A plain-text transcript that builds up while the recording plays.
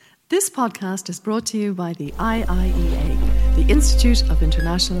This podcast is brought to you by the IIEA, the Institute of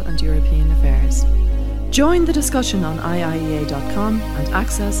International and European Affairs. Join the discussion on IIEA.com and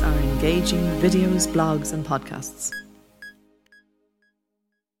access our engaging videos, blogs and podcasts.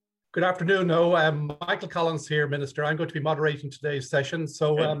 Good afternoon. Michael Collins here, Minister. I'm going to be moderating today's session.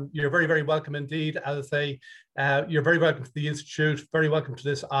 So you're very, very welcome indeed. As I say, you're very welcome to the Institute, very welcome to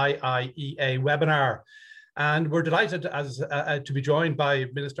this IIEA webinar. And we're delighted to be joined by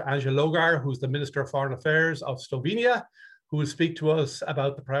Minister Anže Logar, who's the Minister of Foreign Affairs of Slovenia, who will speak to us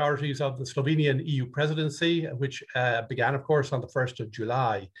about the priorities of the Slovenian EU presidency, which began, of course, on the 1st of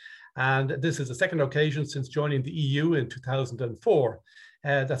July. And this is the second occasion since joining the EU in 2004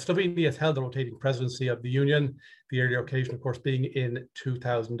 that Slovenia has held the rotating presidency of the Union, the earlier occasion, of course, being in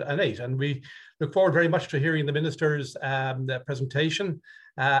 2008. And we look forward very much to hearing the Minister's presentation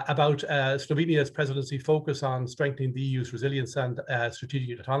about Slovenia's presidency focus on strengthening the EU's resilience and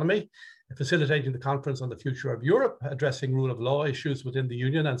strategic autonomy, facilitating the conference on the future of Europe, addressing rule of law issues within the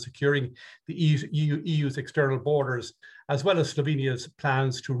Union and securing the EU's external borders, as well as Slovenia's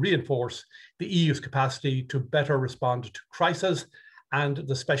plans to reinforce the EU's capacity to better respond to crisis and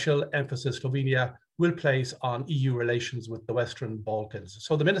the special emphasis Slovenia will place on EU relations with the Western Balkans.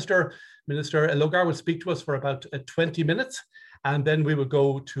 So the Minister Logar will speak to us for about 20 minutes, and then we will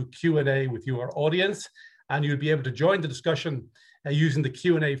go to Q&A with you, our audience, and you'll be able to join the discussion using the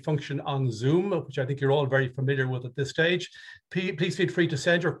Q&A function on Zoom, which I think you're all very familiar with at this stage. Please feel free to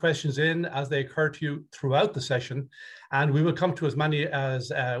send your questions in as they occur to you throughout the session, and we will come to as many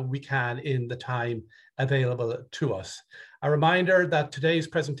as we can in the time available to us. A reminder that today's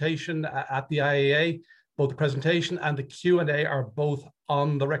presentation at the IIEA, both the presentation and the Q&A are both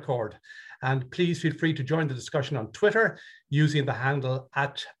on the record. And please feel free to join the discussion on Twitter using the handle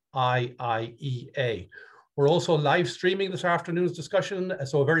 @IIEA. We're also live streaming this afternoon's discussion,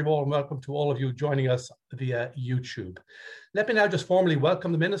 so a very warm welcome to all of you joining us via YouTube. Let me now just formally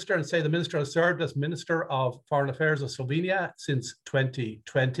welcome the Minister and say the Minister has served as Minister of Foreign Affairs of Slovenia since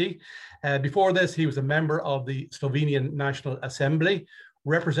 2020. Before this, he was a member of the Slovenian National Assembly,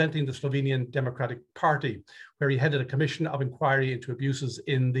 representing the Slovenian Democratic Party, where he headed a commission of inquiry into abuses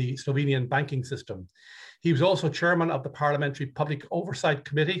in the Slovenian banking system. He was also chairman of the Parliamentary Public Oversight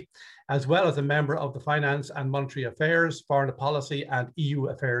Committee, as well as a member of the Finance and Monetary Affairs, Foreign Policy and EU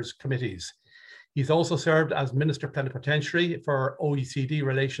Affairs Committees. He's also served as Minister Plenipotentiary for OECD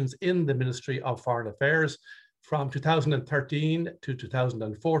relations in the Ministry of Foreign Affairs from 2013 to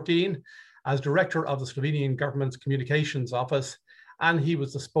 2014, as Director of the Slovenian Government's Communications Office, and he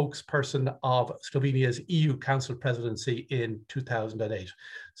was the spokesperson of Slovenia's EU Council presidency in 2008.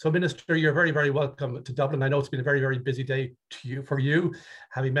 So, Minister, you're very, very welcome to Dublin. I know it's been a very, very busy day for you,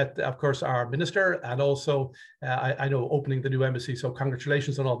 having met, of course, our Minister, and also, I know, opening the new embassy. So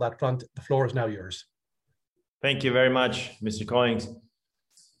congratulations on all that front. The floor is now yours. Thank you very much, Mr. Collins.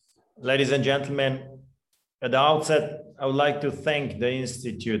 Ladies and gentlemen, at the outset, I would like to thank the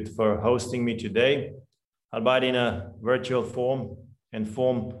Institute for hosting me today, albeit in a virtual form and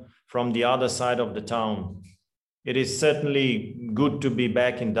from the other side of the town. It is certainly good to be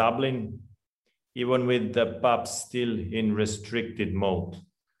back in Dublin, even with the pubs still in restricted mode.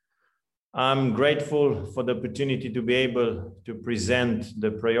 I'm grateful for the opportunity to be able to present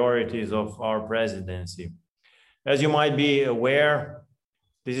the priorities of our presidency. As you might be aware,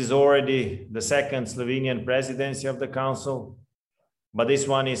 this is already the second Slovenian presidency of the Council, but this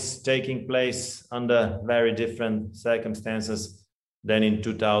one is taking place under very different circumstances than in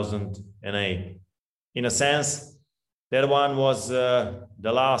 2008. In a sense, that one was the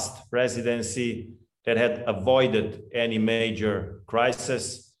last presidency that had avoided any major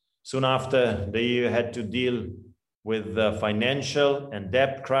crisis. Soon after, the EU had to deal with the financial and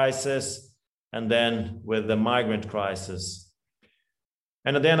debt crisis, and then with the migrant crisis.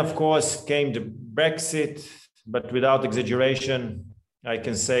 And then, of course, came the Brexit, but without exaggeration, I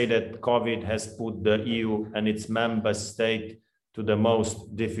can say that COVID has put the EU and its member state to the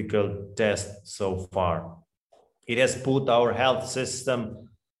most difficult test so far. It has put our health system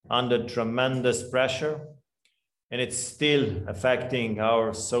under tremendous pressure, and it's still affecting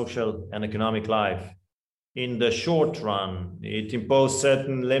our social and economic life. In the short run, it imposed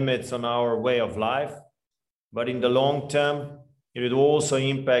certain limits on our way of life, but in the long term, it will also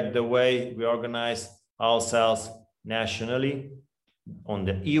impact the way we organize ourselves nationally, on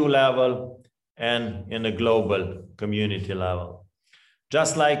the EU level, and in the global community level.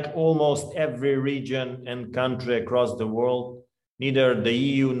 Just like almost every region and country across the world, neither the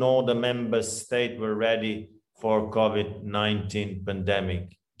EU nor the member state were ready for COVID-19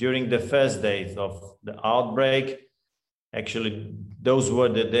 pandemic. During the first days of the outbreak, actually Those were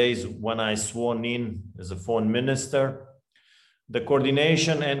the days when I sworn in as a foreign minister. The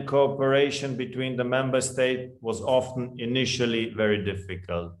coordination and cooperation between the member states was often initially very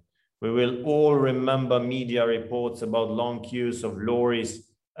difficult. We will all remember media reports about long queues of lorries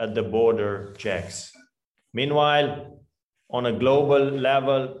at the border checks. Meanwhile, on a global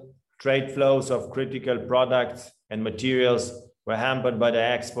level, trade flows of critical products and materials were hampered by the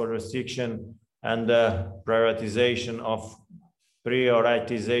export restriction and the prioritization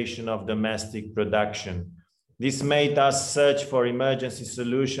of domestic production. This made us search for emergency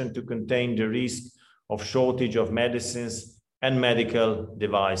solutions to contain the risk of shortage of medicines and medical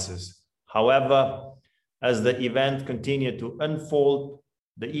devices. However, as the event continued to unfold,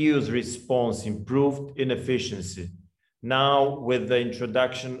 the EU's response improved in efficiency. Now, with the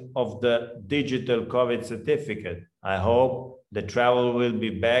introduction of the digital COVID certificate, I hope the travel will be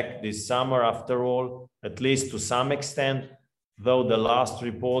back this summer after all, at least to some extent, though the last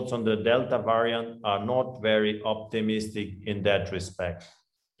reports on the Delta variant are not very optimistic in that respect.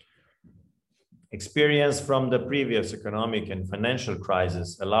 Experience from the previous economic and financial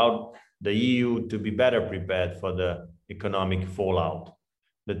crisis allowed the EU to be better prepared for the economic fallout.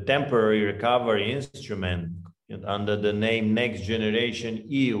 The temporary recovery instrument under the name Next Generation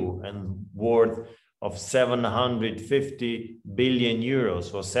EU and worth of 750 billion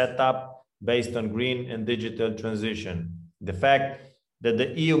euros was set up based on green and digital transition. The fact that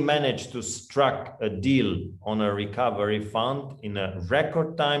the EU managed to strike a deal on a recovery fund in a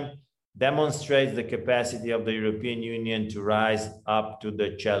record time demonstrates the capacity of the European Union to rise up to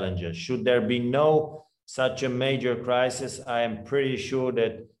the challenges. Should there be no such a major crisis, I am pretty sure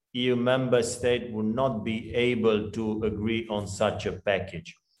that EU member states would not be able to agree on such a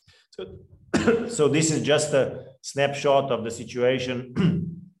package. So this is just a snapshot of the situation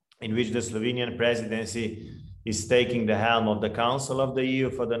in which the Slovenian presidency is taking the helm of the Council of the EU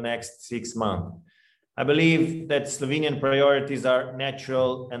for the next 6 months. I believe that Slovenian priorities are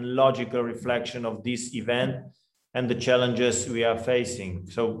natural and logical reflection of this event and the challenges we are facing.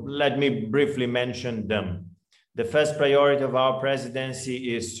 So let me briefly mention them. The first priority of our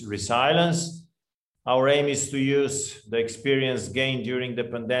presidency is resilience. Our aim is to use the experience gained during the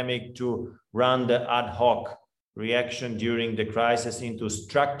pandemic to run the ad hoc reaction during the crisis into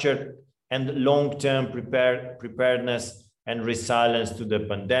structured and long-term preparedness and resilience to the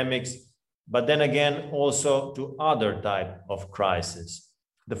pandemics, but then again also to other type of crises.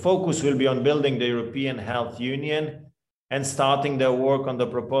 The focus will be on building the European Health Union and starting the work on the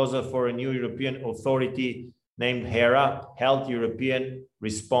proposal for a new European authority named HERA, Health European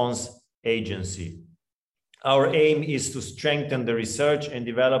Response Agency. Our aim is to strengthen the research and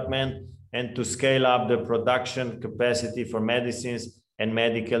development and to scale up the production capacity for medicines and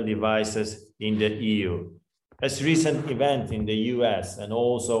medical devices in the EU. As recent events in the US and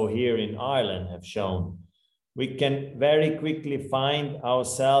also here in Ireland have shown, we can very quickly find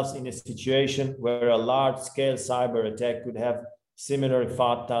ourselves in a situation where a large-scale cyber attack could have similar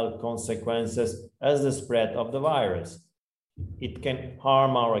fatal consequences as the spread of the virus. It can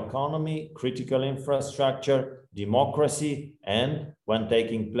harm our economy, critical infrastructure, democracy, and when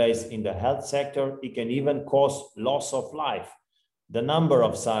taking place in the health sector, it can even cause loss of life. The number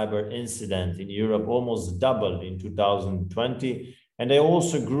of cyber incidents in Europe almost doubled in 2020, and they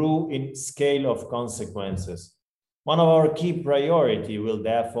also grew in scale of consequences. One of our key priorities will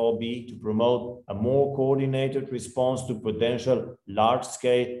therefore be to promote a more coordinated response to potential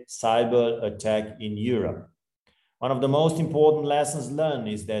large-scale cyber attack in Europe. One of the most important lessons learned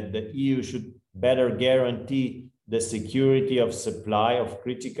is that the EU should better guarantee the security of supply of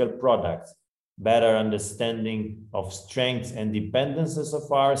critical products. Better understanding of strengths and dependencies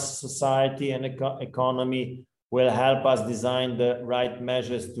of our society and economy will help us design the right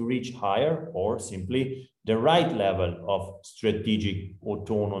measures to reach higher or simply the right level of strategic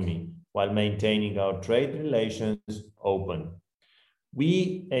autonomy while maintaining our trade relations open.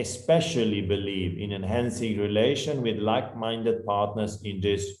 We especially believe in enhancing relations with like-minded partners in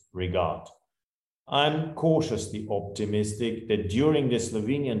this regard. I'm cautiously optimistic that during the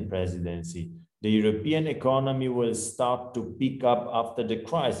Slovenian presidency, the European economy will start to pick up after the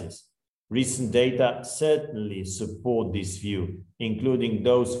crisis. Recent data certainly support this view, including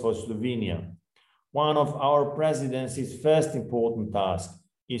those for Slovenia. One of our presidency's first important tasks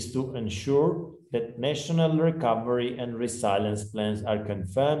is to ensure that national recovery and resilience plans are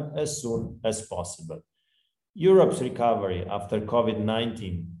confirmed as soon as possible. Europe's recovery after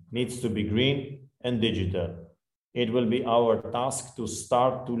COVID-19 needs to be green and digital. It will be our task to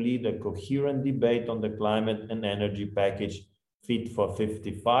start to lead a coherent debate on the climate and energy package Fit for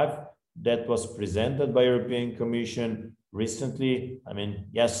 55 that was presented by European Commission recently,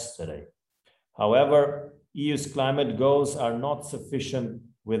 yesterday. However, EU's climate goals are not sufficient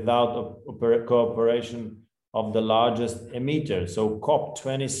without cooperation of the largest emitter. So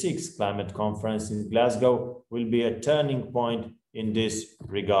COP26 climate conference in Glasgow will be a turning point in this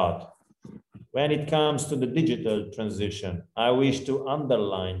regard. When it comes to the digital transition, I wish to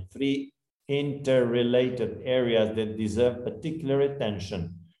underline three interrelated areas that deserve particular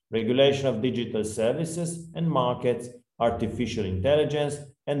attention: regulation of digital services and markets, artificial intelligence,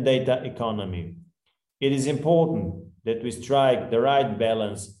 and data economy. It is important that we strike the right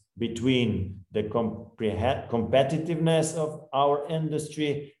balance between the competitiveness of our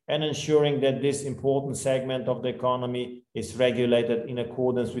industry and ensuring that this important segment of the economy is regulated in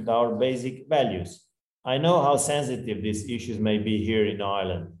accordance with our basic values. I know how sensitive these issues may be here in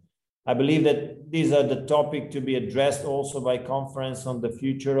Ireland. I believe that these are the topics to be addressed also by Conference on the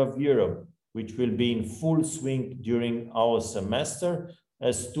Future of Europe, which will be in full swing during our semester,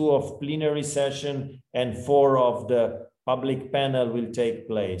 as 2 of plenary session and 4 of the public panel will take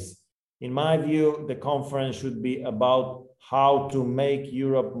place. In my view, the conference should be about how to make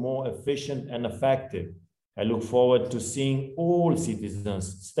Europe more efficient and effective. I look forward to seeing all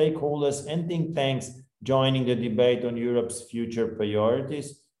citizens, stakeholders, and think tanks joining the debate on Europe's future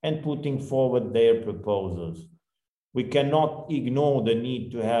priorities and putting forward their proposals. We cannot ignore the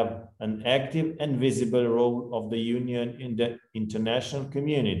need to have an active and visible role of the Union in the international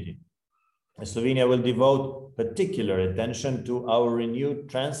community. Slovenia will devote particular attention to our renewed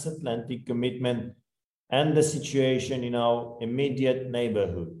transatlantic commitment and the situation in our immediate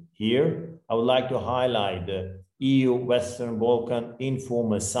neighborhood. Here, I would like to highlight the EU Western Balkan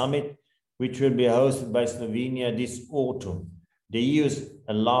Informal Summit, which will be hosted by Slovenia this autumn. The EU's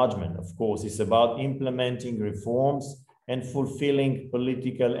enlargement, of course, is about implementing reforms and fulfilling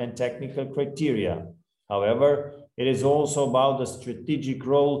political and technical criteria. However, it is also about the strategic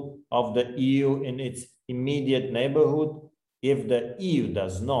role of the EU in its immediate neighborhood. If the EU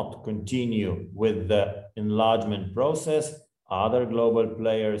does not continue with the enlargement process, other global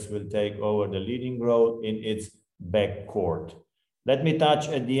players will take over the leading role in its backcourt. Let me touch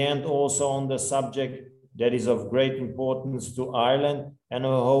at the end also on the subject that is of great importance to Ireland and the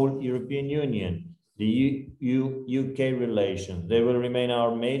whole European Union, the EU-UK relations. They will remain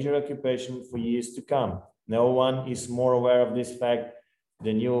our major occupation for years to come. No one is more aware of this fact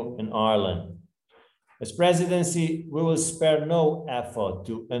than you in Ireland. As presidency, we will spare no effort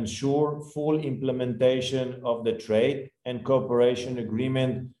to ensure full implementation of the trade and cooperation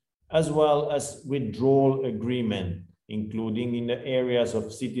agreement, as well as withdrawal agreement, including in the areas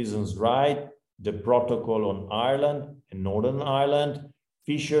of citizens' rights, the protocol on Ireland and Northern Ireland,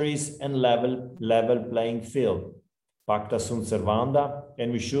 fisheries, and level playing field, pacta sunt servanda,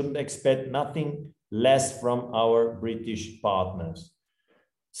 and we shouldn't expect nothing less from our British partners.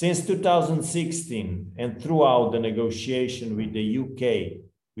 Since 2016 and throughout the negotiation with the UK,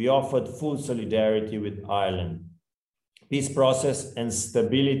 we offered full solidarity with Ireland. Peace process and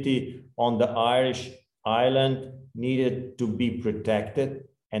stability on the Irish island needed to be protected,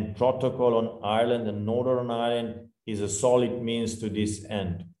 and protocol on Ireland and Northern Ireland is a solid means to this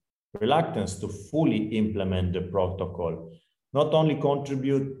end. Reluctance to fully implement the protocol not only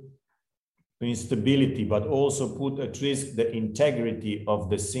contribute to instability, but also put at risk the integrity of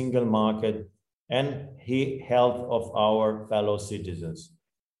the single market and health of our fellow citizens.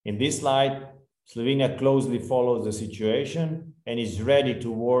 In this light, Slovenia closely follows the situation and is ready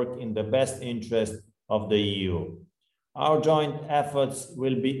to work in the best interest of the EU. Our joint efforts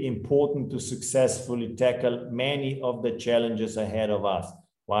will be important to successfully tackle many of the challenges ahead of us,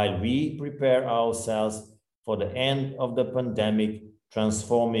 while we prepare ourselves for the end of the pandemic,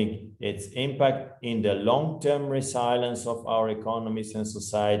 transforming its impact in the long-term resilience of our economies and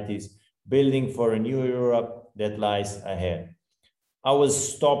societies, building for a new Europe that lies ahead. I will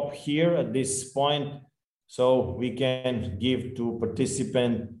stop here at this point so we can give to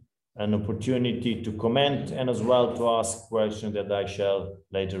participants an opportunity to comment and as well to ask questions that I shall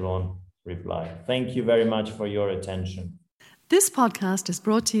later on reply. Thank you very much for your attention. This podcast is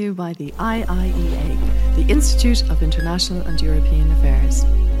brought to you by the IIEA, the Institute of International and European Affairs.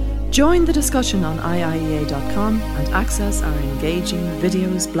 Join the discussion on IIEA.com and access our engaging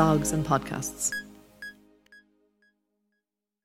videos, blogs and podcasts.